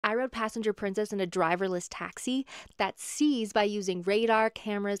I rode passenger princess in a driverless taxi that sees by using radar,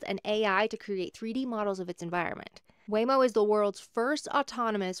 cameras, and AI to create 3D models of its environment. Waymo is the world's first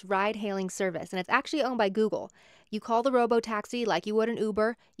autonomous ride-hailing service, and it's actually owned by Google. You call the robotaxi like you would an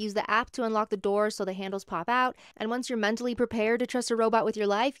Uber, use the app to unlock the doors so the handles pop out, and once you're mentally prepared to trust a robot with your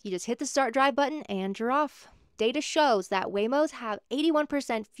life, you just hit the start drive button and you're off. Data shows that Waymos have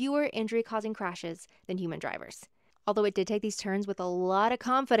 81% fewer injury-causing crashes than human drivers. Although it did take these turns with a lot of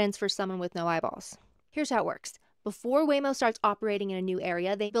confidence for someone with no eyeballs. Here's how it works. Before Waymo starts operating in a new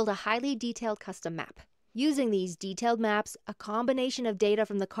area, they build a highly detailed custom map. Using these detailed maps, a combination of data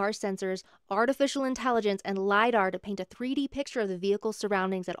from the car sensors, artificial intelligence, and Lidar to paint a 3D picture of the vehicle's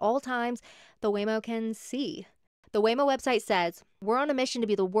surroundings at all times, the Waymo can see. The Waymo website says, "We're on a mission to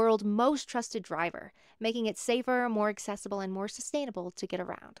be the world's most trusted driver, making it safer, more accessible, and more sustainable to get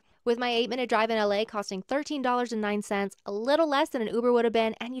around." With my 8-minute drive in LA costing $13.09, a little less than an Uber would have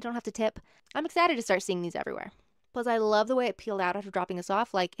been, and you don't have to tip, I'm excited to start seeing these everywhere. Plus, I love the way it peeled out after dropping us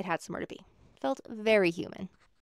off like it had somewhere to be. Felt very human.